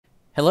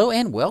Hello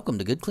and welcome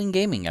to Good Clean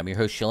Gaming. I'm your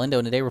host Shilindo,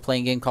 and today we're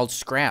playing a game called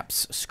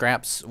Scraps.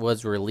 Scraps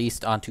was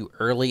released onto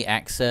early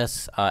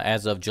access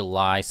as of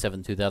July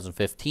 7,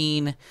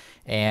 2015,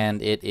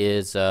 and it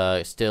is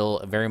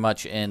still very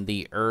much in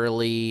the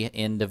early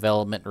in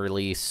development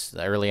release.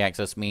 The early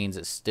access means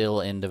it's still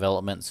in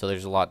development, so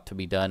there's a lot to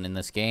be done in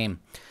this game.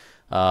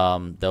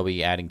 They'll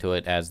be adding to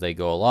it as they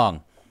go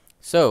along.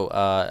 So,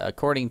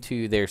 according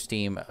to their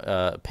Steam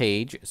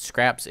page,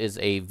 Scraps is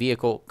a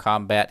vehicle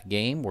combat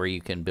game where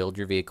you can build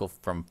your vehicle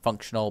from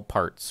functional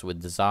parts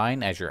with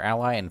design as your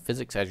ally and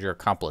physics as your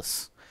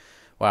accomplice.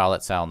 Wow,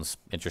 that sounds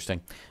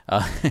interesting.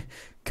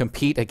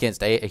 Compete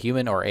against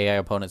human or AI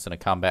opponents in a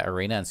combat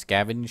arena and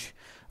scavenge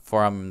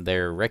from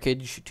their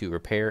wreckage to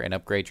repair and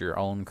upgrade your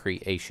own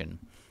creation.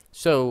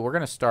 So, we're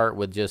going to start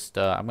with just,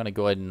 I'm going to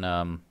go ahead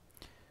and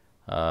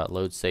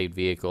load saved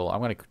vehicle.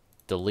 I'm going to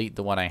delete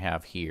the one I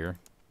have here,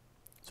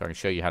 so I can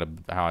show you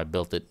how I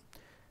built it,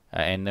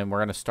 and then we're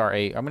gonna start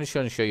I'm gonna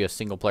show you a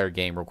single player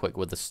game real quick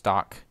with the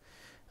stock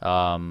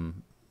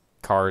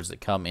cars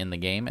that come in the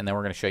game, and then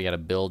we're gonna show you how to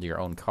build your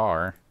own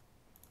car.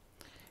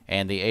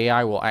 And the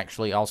AI will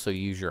actually also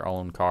use your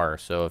own car.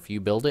 So if you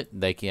build it,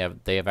 they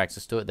have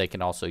access to it. They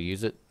can also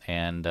use it,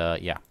 and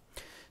yeah.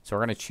 So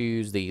we're gonna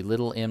choose the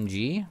little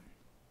MG.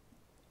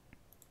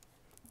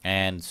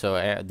 And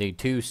so the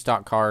two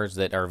stock cars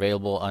that are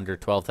available under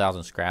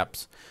 12,000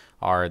 scraps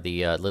are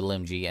the little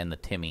MG and the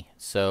Timmy.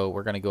 So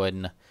we're going to go ahead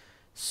and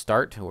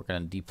start. We're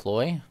going to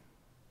deploy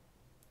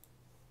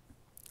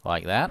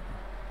like that.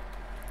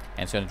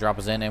 And it's going to drop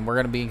us in, and we're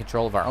going to be in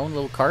control of our own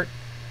little cart.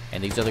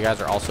 And these other guys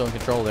are also in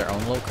control of their own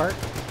little cart.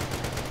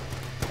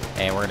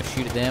 And we're going to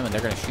shoot at them, and they're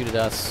going to shoot at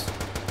us.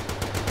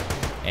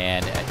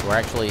 And we're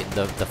actually,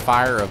 the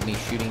fire of me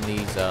shooting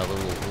these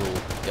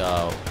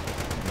little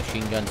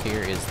machine guns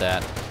here is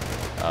that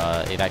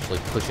it actually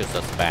pushes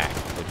us back,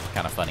 which is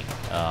kind of funny.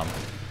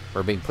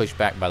 We're being pushed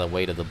back by the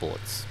weight of the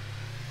bullets.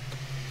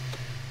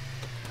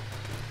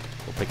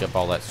 We'll pick up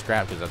all that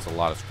scrap because that's a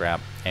lot of scrap,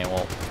 and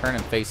we'll turn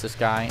and face this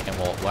guy, and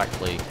we'll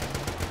actually, I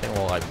think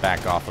we'll like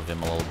back off of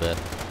him a little bit.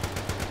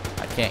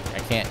 I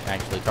can't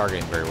actually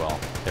target him very well.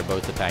 They're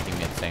both attacking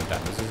me at the same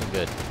time. This isn't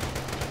good.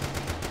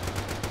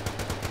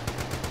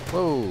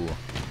 Whoa.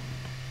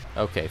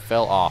 Okay,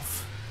 fell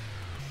off.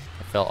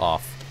 I fell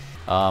off.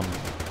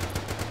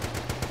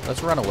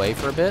 Let's run away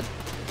for a bit.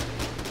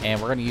 And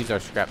we're going to use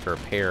our scrap to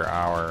repair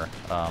our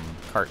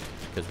cart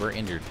because we're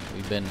injured.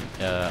 We've been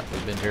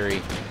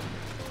very,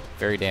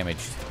 very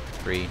damaged.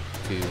 3,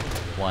 2,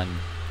 1,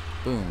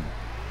 boom,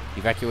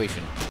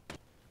 evacuation.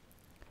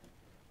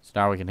 So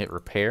now we can hit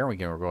repair. We're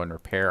going to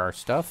repair our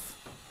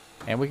stuff,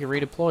 and we can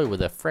redeploy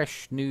with a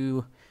fresh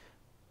new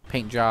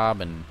paint job,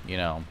 and you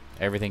know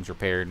everything's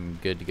repaired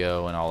and good to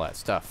go and all that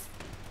stuff.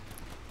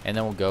 And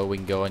then we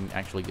can go and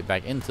actually get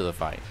back into the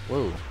fight.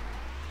 Whoa.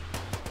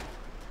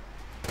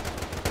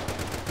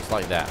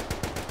 Like that.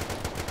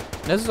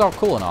 And this is all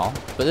cool and all,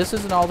 but this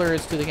isn't all there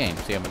is to the game.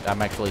 See, it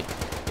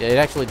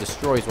actually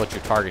destroys what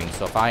you're targeting.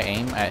 So if I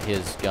aim at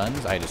his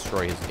guns, I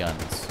destroy his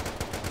guns.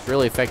 It's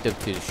really effective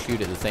to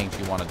shoot at the things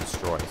you want to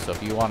destroy. So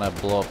if you want to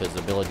blow up his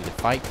ability to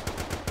fight,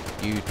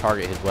 you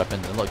target his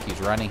weapons. And look,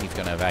 he's running. He's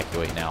going to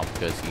evacuate now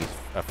because he's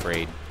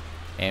afraid.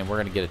 And we're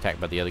going to get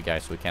attacked by the other guy,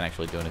 so we can't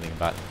actually do anything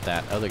about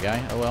that other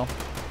guy. Oh well.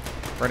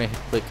 We're going to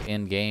click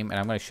in game, and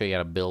I'm going to show you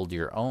how to build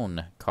your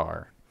own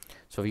car.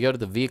 So if you go to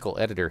the vehicle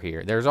editor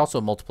here, there's also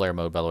a multiplayer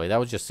mode, by the way. That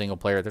was just single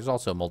player. There's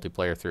also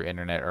multiplayer through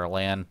internet or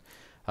LAN.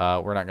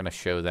 We're not going to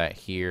show that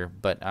here,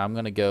 but I'm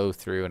going to go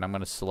through and I'm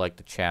going to select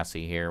the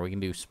chassis here. We can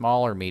do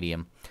small or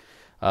medium.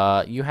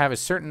 You have a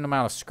certain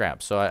amount of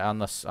scrap. So on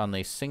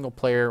the single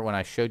player, when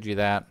I showed you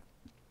that,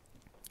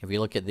 if you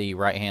look at the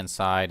right-hand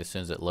side, as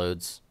soon as it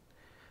loads,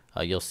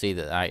 you'll see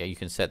that you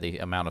can set the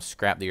amount of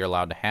scrap that you're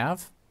allowed to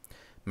have.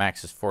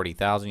 Max is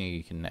 40,000.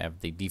 You can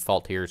have the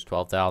default here is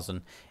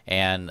 12,000,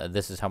 and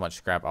this is how much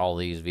scrap all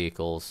these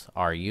vehicles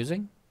are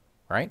using,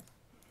 right?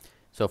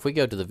 So if we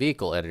go to the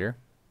vehicle editor,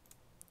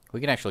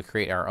 we can actually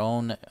create our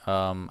own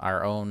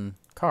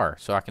car.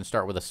 So I can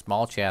start with a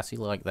small chassis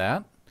like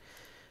that.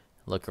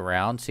 Look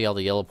around, see all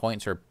the yellow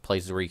points are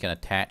places where you can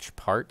attach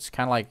parts,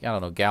 kind of like, I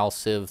don't know, Gal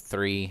Civ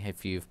 3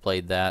 if you've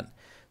played that,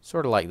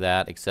 sort of like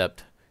that,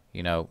 except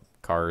you know,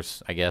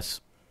 cars, I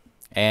guess.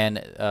 And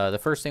the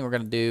first thing we're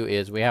going to do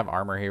is we have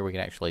armor here. We can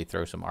actually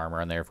throw some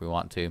armor on there if we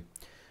want to.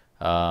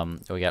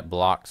 So we got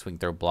blocks. We can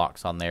throw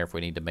blocks on there if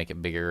we need to make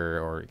it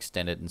bigger or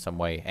extend it in some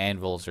way.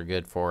 Anvils are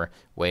good for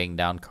weighing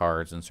down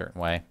cars in a certain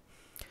way.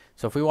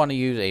 So if we want to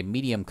use a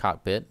medium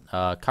cockpit,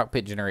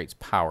 cockpit generates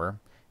power,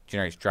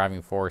 generates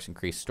driving force,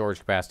 increased storage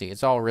capacity.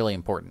 It's all really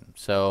important.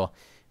 So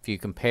if you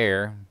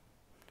compare,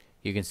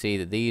 you can see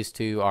that these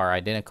two are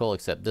identical,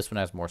 except this one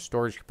has more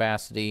storage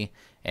capacity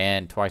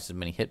and twice as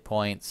many hit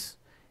points,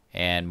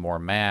 and more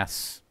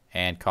mass,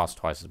 and cost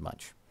twice as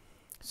much.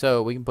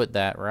 So we can put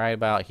that right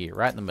about here,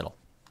 right in the middle.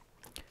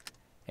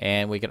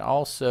 And we can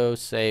also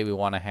say we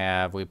want to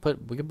have, we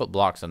can put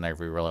blocks on there if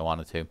we really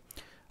wanted to.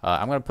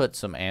 I'm going to put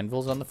some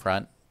anvils on the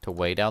front to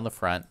weigh down the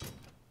front.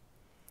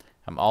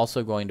 I'm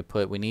also going to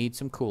put, we need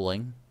some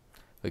cooling.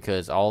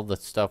 because all the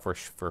stuff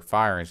for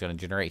fire is going to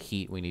generate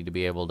heat. We need to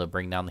be able to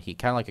bring down the heat,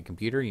 kind of like a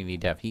computer. You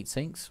need to have heat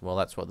sinks. Well,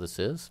 that's what this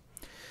is.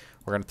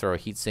 We're going to throw a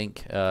heat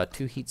sink,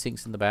 2 heat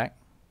sinks in the back.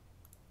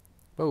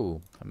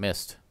 Oh, I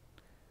missed.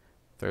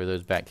 Throw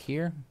those back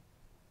here.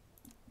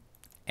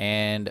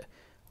 And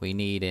we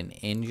need an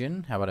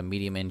engine. How about a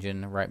medium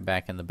engine right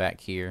back in the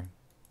back here?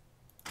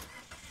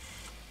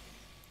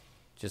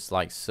 Just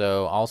like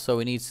so. Also,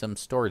 we need some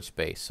storage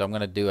space. So I'm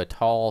going to do a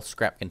tall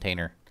scrap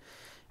container.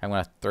 I'm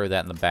going to throw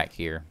that in the back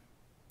here.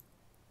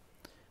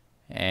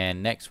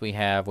 And next we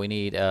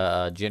need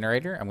a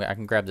generator. I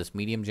can grab this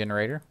medium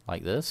generator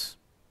like this.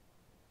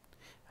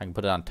 I can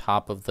put it on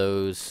top of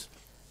those,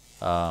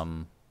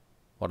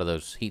 what are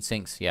those, heat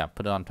sinks? Yeah,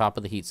 put it on top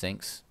of the heat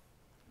sinks.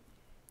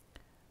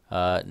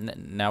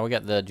 Now we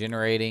got the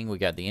generating, we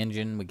got the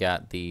engine, we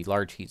got the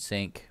large heat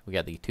sink, we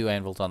got the 2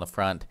 anvils on the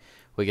front.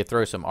 We could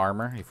throw some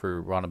armor if we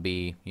want to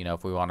be,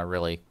 if we want to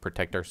really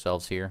protect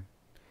ourselves here.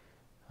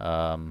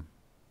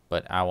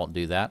 But I won't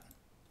do that.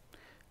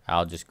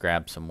 I'll just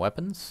grab some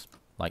weapons,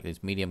 like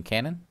this medium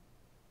cannon.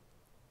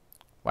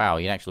 Wow,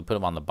 you can actually put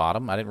them on the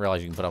bottom. I didn't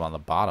realize you can put them on the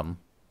bottom.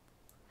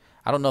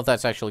 I don't know if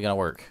that's actually going to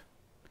work,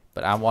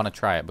 but I want to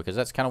try it because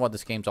that's kind of what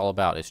this game's all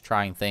about, is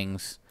trying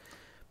things,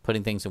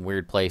 putting things in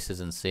weird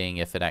places and seeing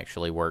if it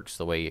actually works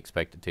the way you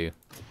expect it to.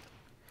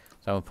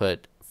 So I'm going to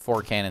put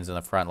 4 cannons in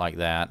the front like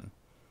that.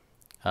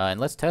 And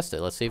let's test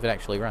it. Let's see if it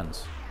actually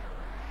runs.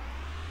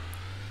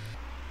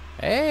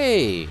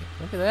 Hey,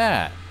 look at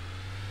that.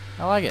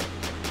 I like it.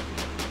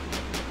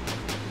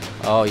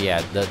 Oh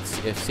yeah,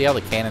 see how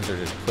the cannons are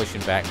just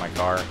pushing back my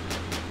car?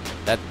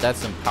 That's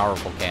some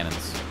powerful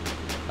cannons.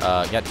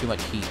 Got too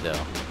much heat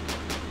though.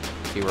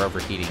 See, we're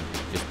overheating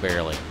just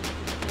barely.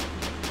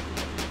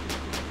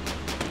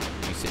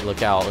 You see, look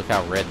how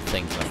red the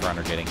things in the front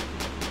are getting.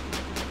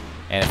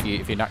 And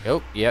if you're not,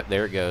 oh, yep,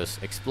 there it goes,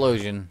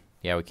 explosion.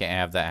 Yeah, we can't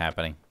have that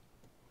happening.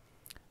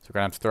 So we're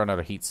gonna have to throw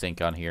another heat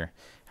sink on here.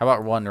 How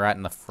about one right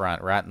in the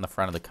front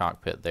of the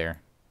cockpit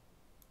there?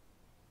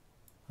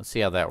 Let's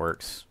see how that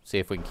works. See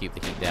if we can keep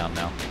the heat down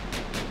now.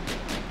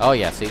 Oh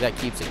yeah, see, that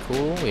keeps it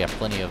cool. We have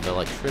plenty of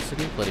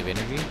electricity, plenty of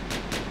energy.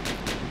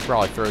 We could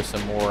probably throw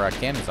some more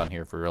cannons on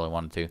here if we really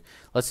wanted to.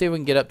 Let's see if we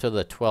can get up to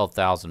the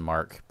 12,000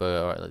 mark,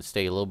 but let's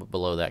stay a little bit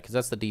below that because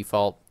that's the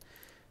default.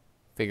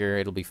 Figure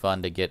it'll be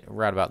fun to get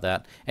right about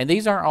that. And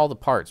these aren't all the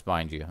parts,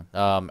 mind you.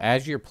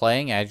 As you're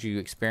playing, as you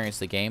experience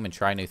the game and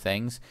try new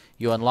things,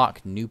 you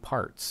unlock new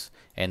parts,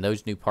 and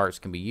those new parts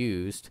can be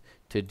used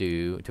to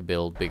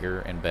build bigger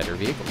and better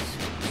vehicles.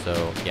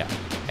 So yeah,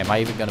 am I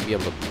even going to be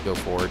able to go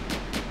forward?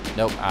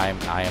 Nope,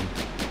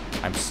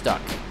 I'm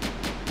stuck.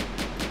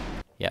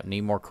 Yep,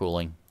 need more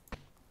cooling.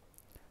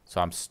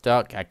 So I'm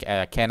stuck.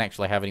 I can't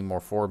actually have any more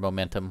forward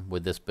momentum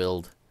with this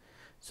build.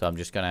 So I'm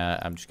just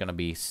gonna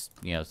be,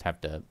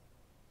 have to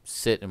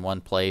sit in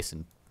one place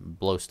and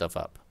blow stuff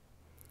up.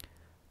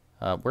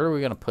 Where are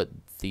we gonna put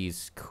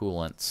these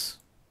coolants?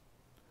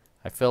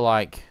 I feel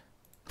like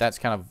that's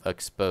kind of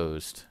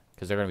exposed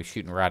because they're gonna be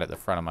shooting right at the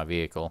front of my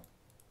vehicle.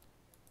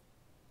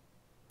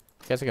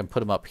 I guess I can put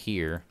them up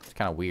here. It's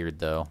kind of weird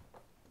though.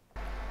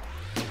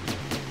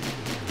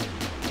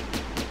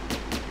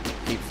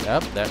 Keeps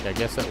up. I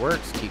guess that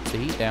works. Keeps the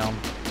heat down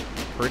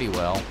pretty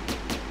well.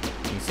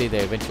 You can see they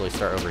eventually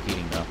start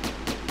overheating though.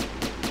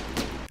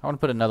 I want to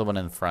put another one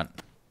in the front.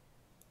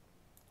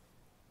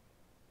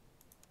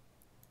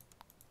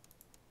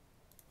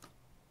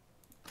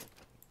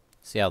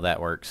 See how that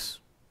works.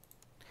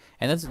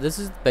 And this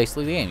is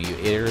basically the game. You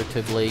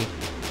iteratively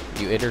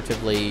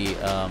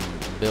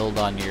build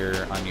on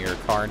your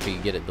car until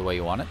you get it the way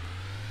you want it,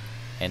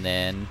 and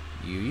then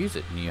you use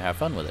it and you have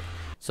fun with it.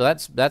 So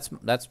that's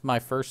my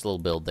first little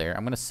build there.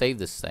 I'm gonna save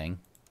this thing.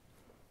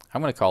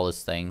 I'm gonna call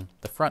this thing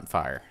the front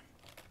fire.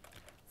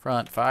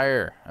 Front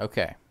fire.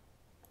 Okay.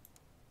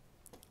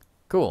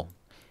 Cool.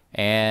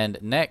 And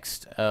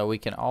next, we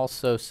can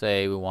also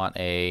say we want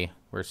a,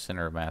 where's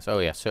center of mass? Oh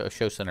yeah, so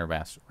show center of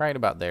mass. Right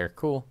about there.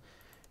 Cool.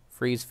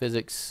 Freeze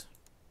physics.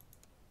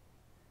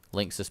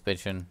 Link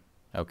suspension.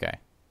 Okay.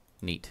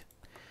 Neat.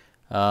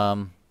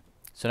 So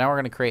now we're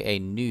going to create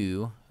a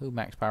new,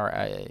 max power.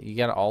 You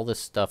got all this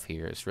stuff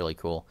here. It's really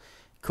cool.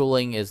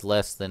 Cooling is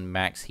less than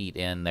max heat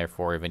in,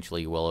 therefore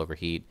eventually you will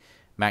overheat.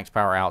 Max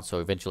power out, so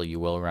eventually you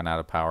will run out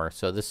of power.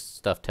 So this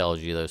stuff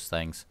tells you those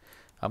things.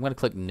 I'm going to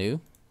click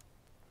new.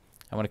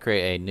 I'm going to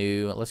create a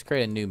new, let's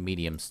create a new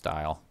medium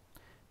style.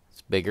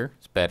 It's bigger,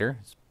 it's better,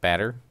 it's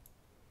badder,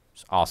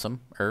 it's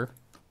awesome.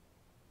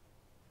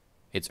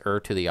 It's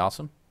to the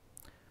awesome.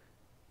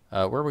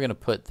 Where are we going to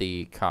put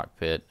the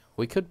cockpit?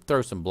 We could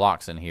throw some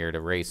blocks in here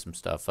to raise some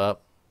stuff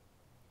up.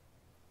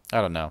 I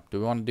don't know. Do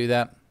we want to do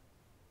that?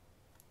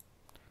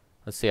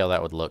 Let's see how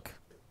that would look.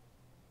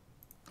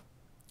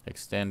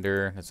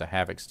 Extender. That's a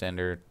half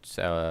extender.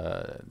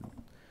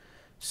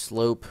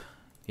 Slope.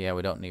 Yeah,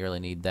 we don't really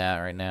need that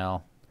right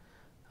now.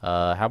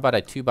 How about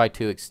a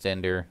 2x2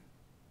 extender?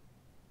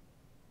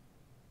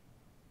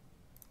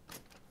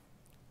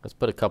 Let's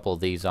put a couple of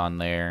these on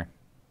there.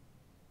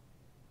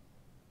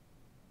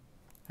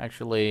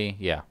 Actually,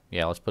 yeah,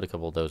 let's put a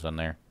couple of those on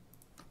there.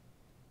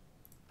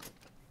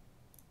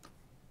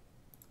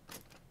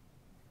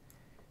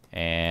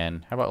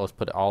 then how about let's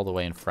put it all the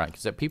way in front,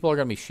 because people are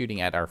going to be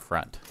shooting at our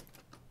front.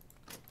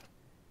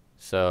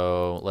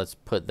 So let's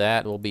put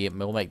that. We'll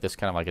make this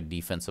kind of like a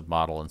defensive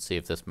model and see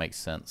if this makes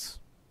sense.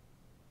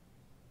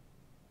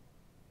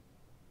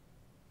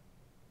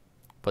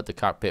 Put the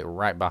cockpit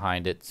right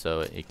behind it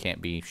so it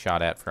can't be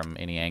shot at from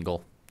any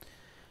angle.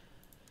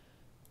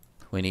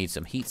 We need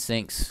some heat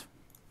sinks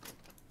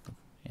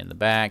in the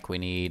back. We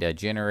need a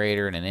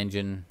generator and an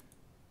engine.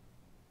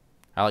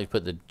 I like to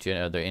put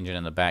the engine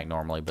in the back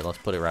normally, but let's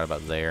put it right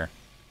about there.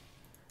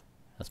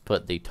 Let's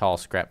put the tall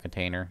scrap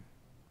container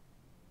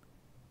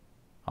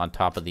on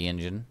top of the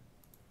engine.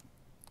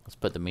 Let's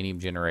put the medium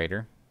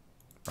generator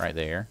right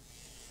there.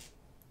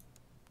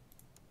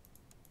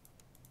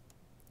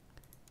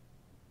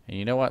 And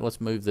you know what?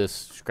 Let's move this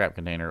scrap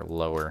container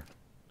lower.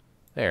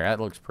 There, that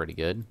looks pretty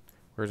good.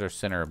 Where's our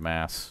center of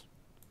mass?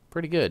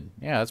 Pretty good.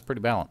 Yeah, that's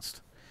pretty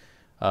balanced.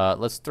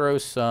 Let's throw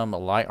some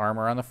light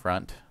armor on the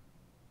front.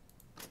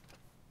 I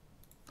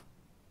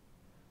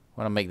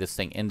want to make this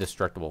thing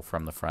indestructible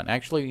from the front.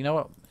 Actually, you know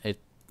what?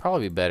 It'd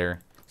probably be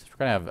better, since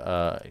we're going to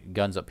have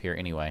guns up here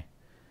anyway.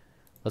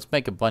 Let's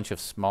make a bunch of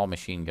small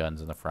machine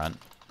guns in the front.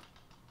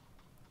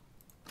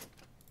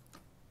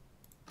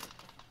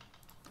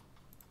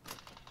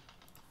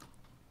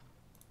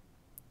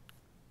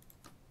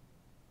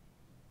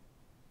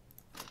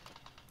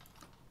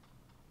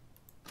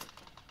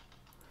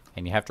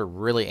 And you have to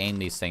really aim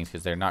these things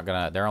because they're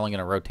only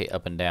gonna rotate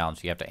up and down,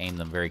 so you have to aim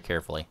them very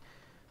carefully.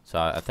 So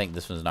I think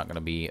this one's not gonna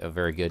be a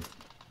very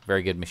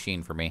good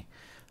machine for me,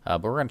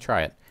 but we're gonna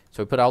try it.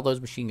 So we put all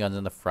those machine guns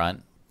in the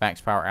front. Max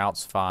power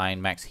out's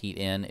fine. Max heat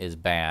in is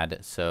bad,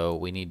 so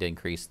we need to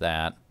increase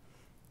that.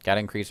 Got to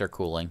increase our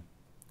cooling.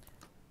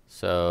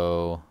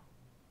 So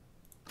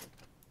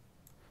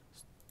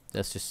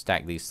let's just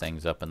stack these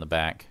things up in the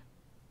back.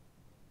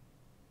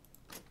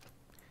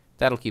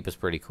 That'll keep us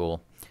pretty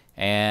cool.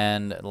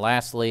 And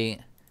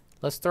lastly,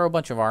 let's throw a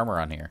bunch of armor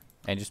on here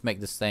and just make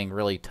this thing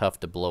really tough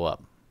to blow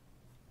up.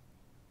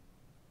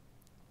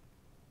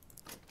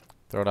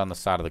 Throw it on the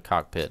side of the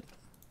cockpit.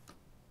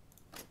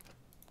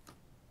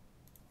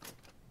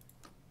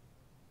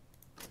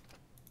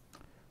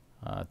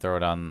 Throw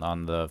it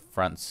on the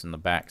fronts and the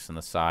backs and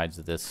the sides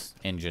of this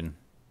engine.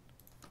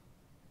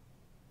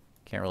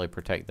 Can't really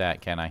protect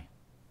that, can I?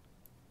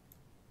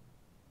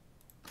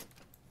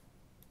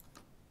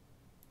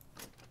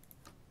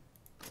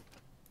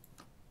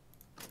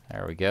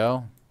 There we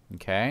go.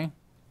 Okay.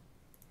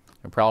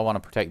 We probably want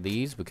to protect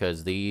these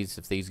because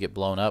if these get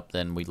blown up,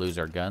 then we lose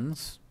our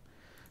guns.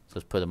 So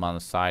let's put them on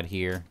the side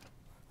here.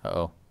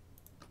 Uh-oh.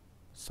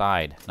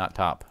 Side, not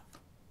top.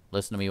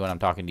 Listen to me when I'm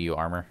talking to you,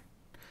 armor.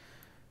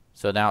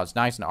 So now it's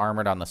nice and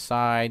armored on the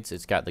sides.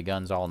 It's got the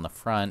guns all in the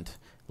front.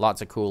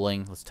 Lots of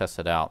cooling. Let's test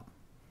it out.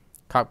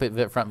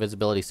 Cockpit front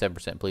visibility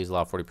 7%. Please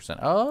allow 40%.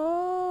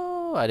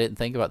 Oh, I didn't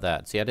think about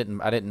that. See, I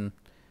didn't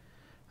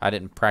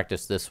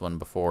practice this one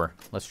before.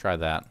 Let's try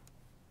that.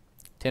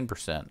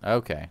 10%.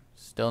 Okay.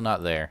 Still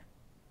not there.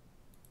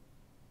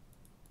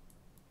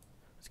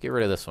 Let's get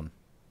rid of this one.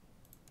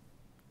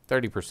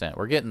 30%.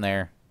 We're getting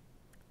there.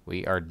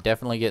 We are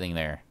definitely getting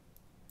there.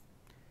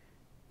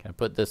 Can I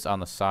put this on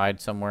the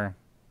side somewhere?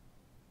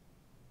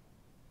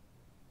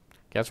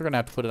 Guess we're going to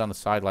have to put it on the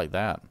side like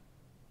that.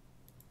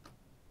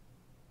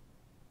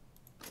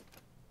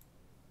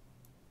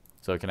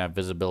 So it can have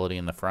visibility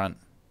in the front.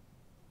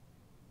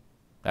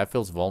 That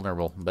feels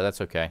vulnerable, but that's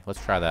okay.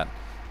 Let's try that.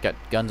 Got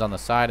guns on the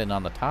side and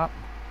on the top.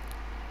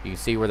 You can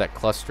see where that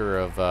cluster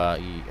of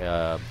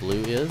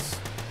blue is.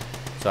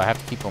 So I have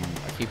to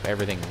keep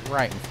everything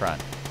right in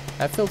front.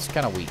 That feels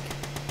kind of weak.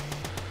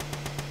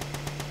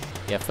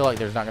 Yeah, I feel like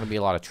there's not going to be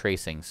a lot of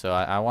tracing. So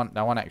I want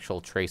actual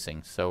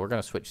tracing. So we're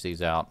going to switch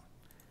these out.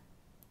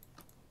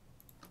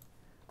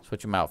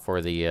 Switch them out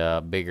for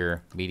the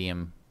bigger,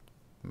 medium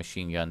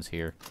machine guns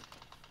here.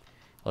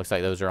 Looks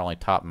like those are only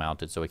top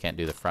mounted, so we can't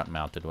do the front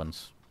mounted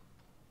ones.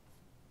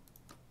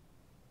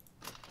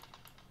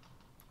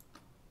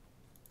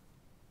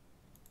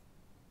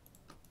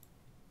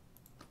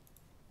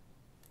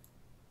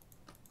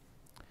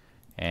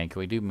 And can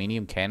we do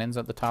medium cannons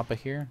at the top of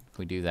here? Can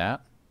we do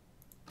that?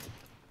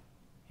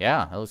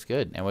 Yeah, that looks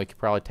good. And we could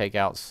probably take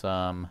out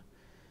some...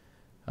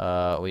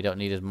 we don't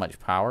need as much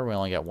power. We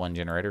only got one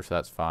generator, so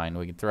that's fine.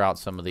 We can throw out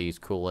some of these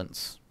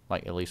coolants,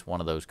 like at least one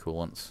of those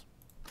coolants.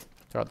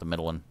 Throw out the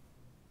middle one.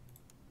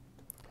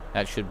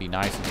 That should be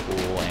nice and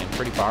cool and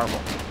pretty powerful.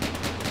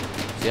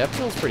 See, that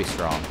feels pretty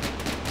strong.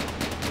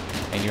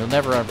 And you'll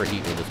never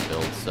overheat with this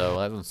build, so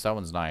that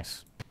one's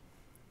nice.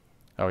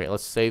 Okay,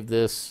 let's save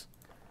this.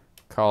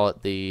 Call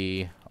it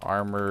the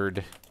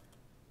armored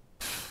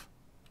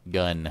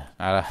gun.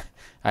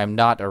 I'm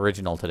not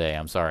original today,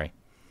 I'm sorry.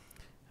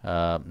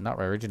 Not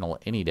original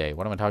any day.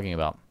 What am I talking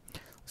about?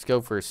 Let's go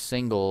for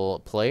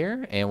single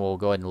player, and we'll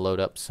go ahead and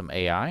load up some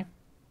AI.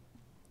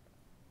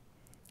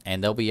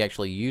 And they'll be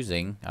actually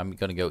using, I'm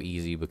going to go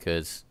easy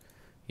because,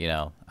 you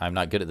know, I'm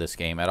not good at this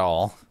game at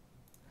all.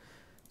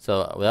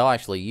 So they'll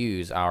actually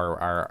use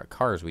our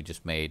cars we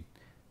just made.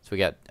 So So we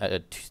got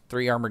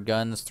 3 armored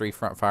guns, 3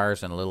 front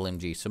fires, and a little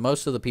MG. So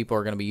most of the people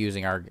are going to be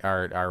using our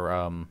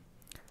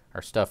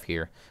stuff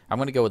here. I'm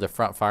going to go with the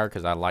front fire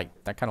because I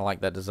kind of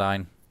like that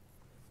design.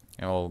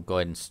 And we'll go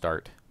ahead and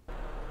start.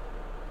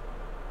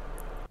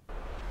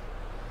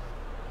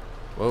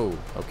 Whoa,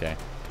 okay.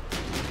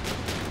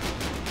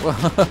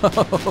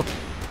 Whoa,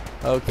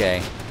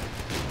 okay.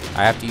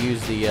 I have to use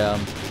the,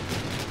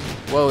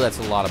 whoa, that's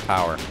a lot of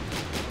power.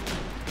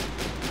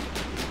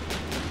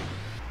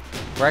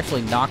 We're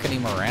actually knocking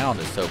him around.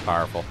 It's so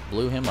powerful.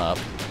 Blew him up.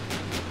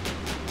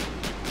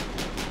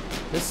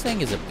 This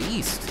thing is a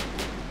beast.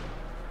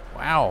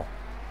 Wow.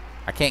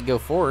 I can't go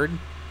forward,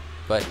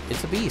 but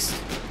it's a beast.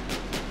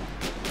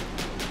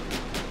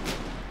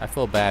 I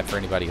feel bad for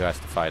anybody who has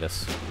to fight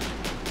us.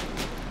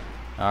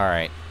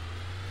 Alright.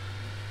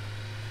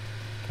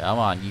 Come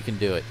on, you can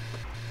do it.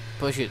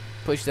 Push it.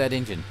 Push that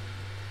engine.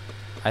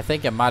 I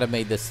think I might have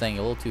made this thing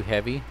a little too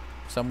heavy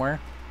somewhere.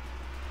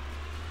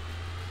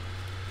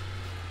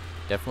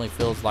 Definitely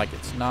feels like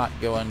it's not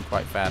going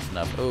quite fast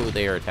enough. Oh,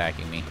 they are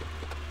attacking me.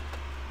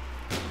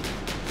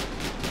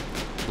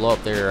 Blow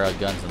up their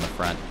guns in the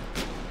front.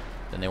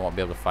 Then they won't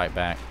be able to fight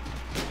back.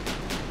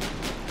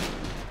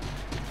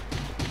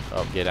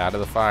 Oh, get out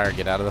of the fire.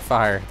 Get out of the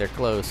fire. They're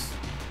close.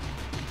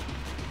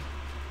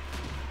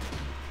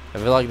 I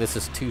feel like this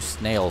is 2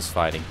 snails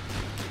fighting.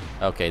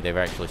 Okay, they've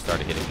actually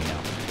started hitting me now.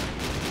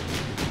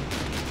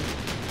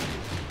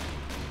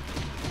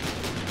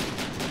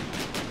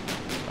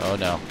 Oh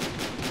no.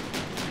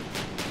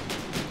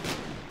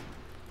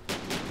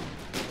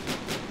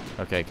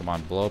 Okay, come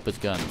on, blow up his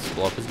guns.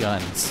 Blow up his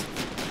guns.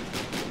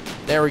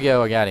 There we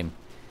go, I got him.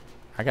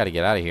 I gotta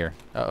get out of here.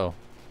 Uh-oh.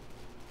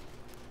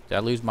 Did I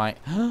lose my...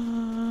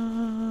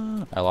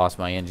 I lost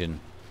my engine.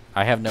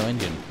 I have no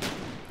engine.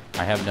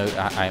 I have no...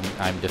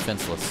 I'm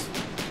defenseless.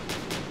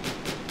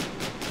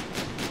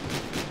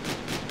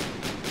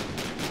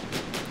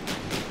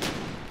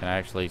 Can I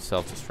actually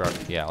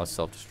self-destruct? Yeah, let's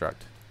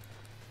self-destruct.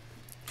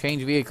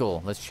 Change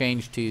vehicle. Let's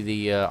change to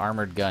the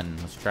armored gun.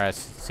 Let's try to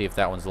see if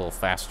that one's a little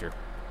faster.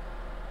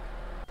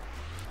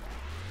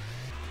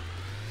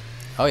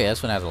 Oh yeah,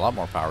 this one has a lot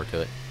more power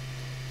to it.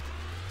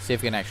 See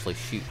if we can actually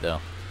shoot though.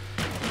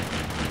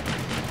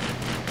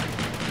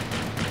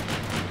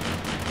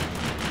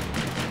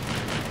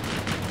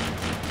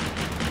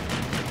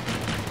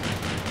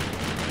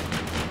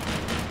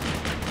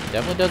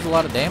 Definitely does a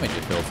lot of damage,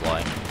 it feels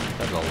like.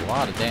 Does a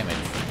lot of damage.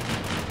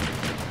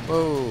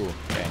 Whoa,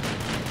 okay.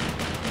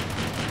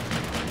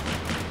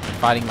 I'm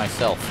fighting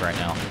myself right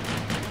now.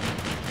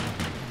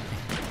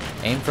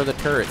 Aim for the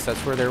turrets, that's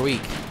where they're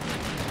weak.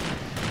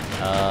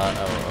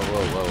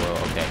 Whoa,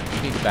 okay.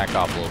 You need to back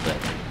off a little bit.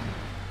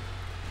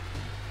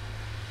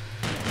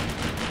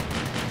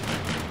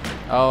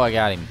 Oh, I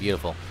got him.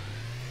 Beautiful.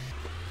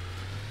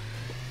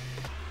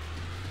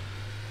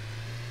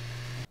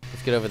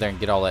 Let's get over there and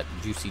get all that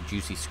juicy,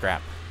 juicy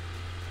scrap.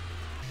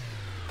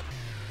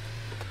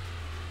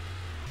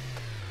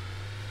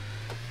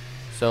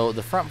 So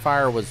the front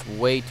fire was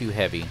way too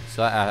heavy.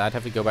 So I'd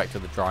have to go back to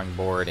the drawing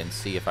board and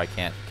see if I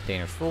can't.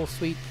 Containers full.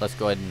 Sweet. Let's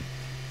go ahead and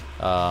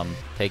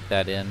take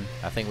that in.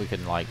 I think we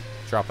can like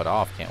drop it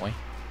off, can't we?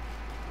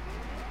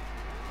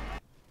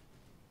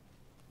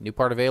 New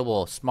part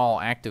available, small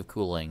active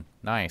cooling.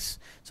 Nice.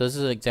 So this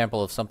is an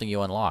example of something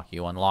you unlock.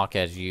 You unlock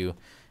as you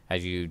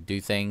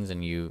do things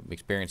and you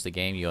experience the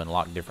game, you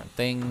unlock different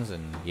things,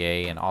 and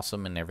yay and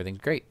awesome and everything's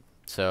great.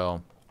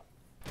 So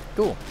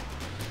cool.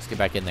 Let's get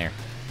back in there.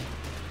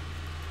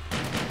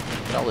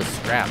 Look at all this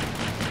scrap.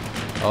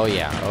 Oh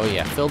yeah, oh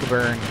yeah. Fill the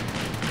burn.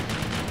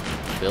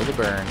 Fill the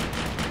burn.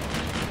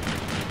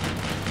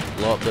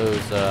 Blow up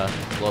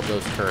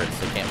those turrets.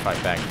 They can't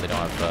fight back if they don't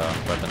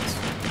have weapons.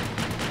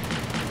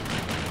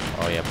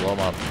 Oh yeah, blow them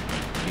up.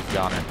 He's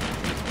goner.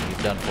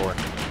 He's done for.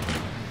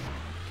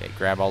 Okay,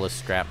 grab all this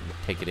scrap and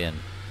take it in.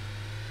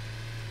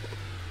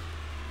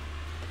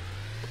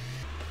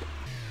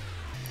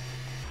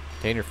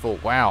 Container full.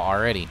 Wow,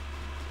 already.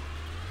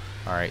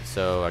 Alright,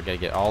 so I gotta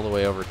get all the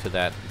way over to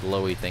that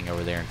glowy thing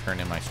over there and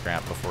turn in my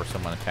scrap before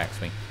someone attacks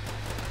me.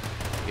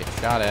 Get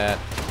shot at.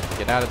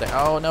 Get out of there.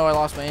 Oh no, I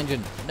lost my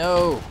engine.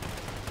 No!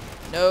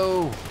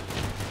 No!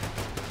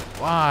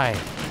 Why?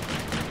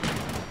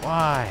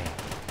 Why?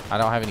 I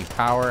don't have any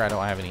power. I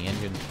don't have any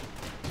engine.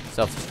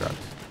 Self-destruct.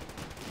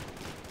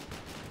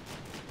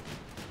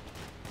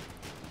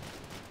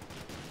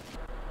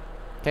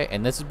 Okay,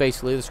 and this is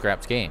basically the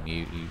scraps game.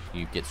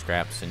 You get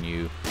scraps and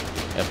you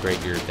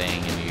upgrade your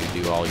thing and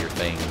you do all your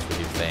things with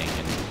your thing,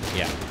 and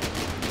yeah.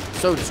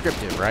 So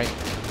descriptive, right?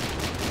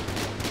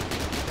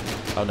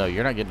 Oh no,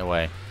 you're not getting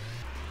away.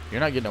 You're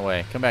not getting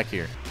away. Come back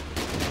here.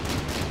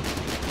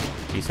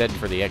 He's heading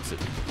for the exit.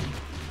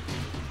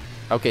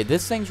 Okay,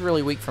 this thing's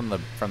really weak from the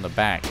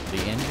back.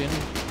 The engine,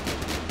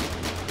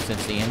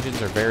 since the engines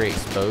are very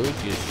exposed,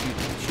 you just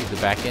shoot the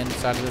back end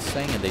side of this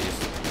thing, and they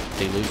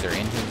lose their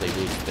engines, they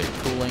lose their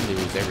cooling, they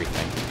lose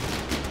everything.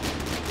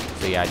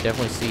 So yeah, I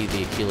definitely see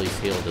the Achilles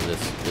heel to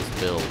this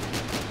build.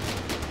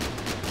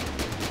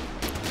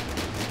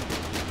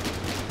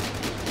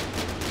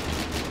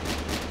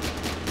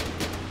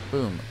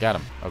 Boom. Got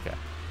him. Okay.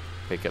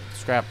 Pick up the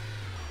scrap.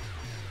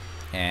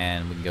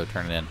 And we can go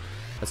turn it in.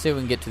 Let's see if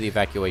we can get to the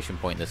evacuation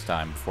point this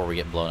time before we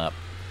get blown up.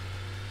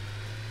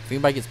 If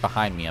anybody gets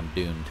behind me, I'm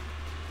doomed.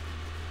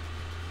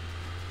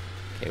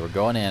 Okay, we're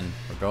going in.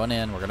 We're going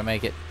in. We're going to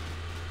make it.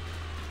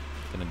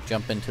 Going to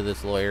jump into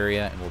this little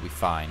area and we'll be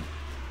fine.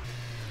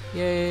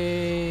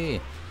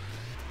 Yay!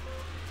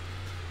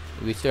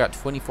 We still got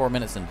 24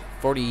 minutes and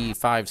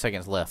 45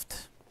 seconds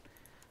left.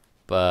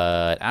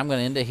 But I'm going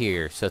to end it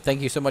here. So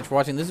thank you so much for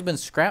watching. This has been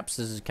Scraps.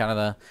 This is kind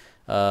of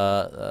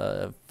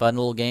a fun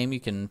little game. You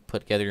can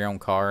put together your own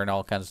car and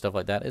all kinds of stuff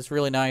like that. It's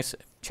really nice.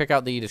 Check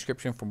out the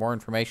description for more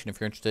information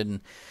if you're interested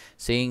in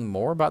seeing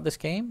more about this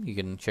game. You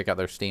can check out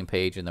their Steam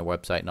page and their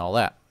website and all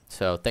that.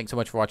 So thanks so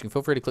much for watching.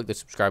 Feel free to click the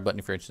subscribe button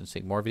if you're interested in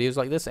seeing more videos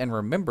like this. And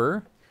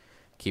remember,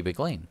 keep it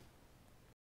clean.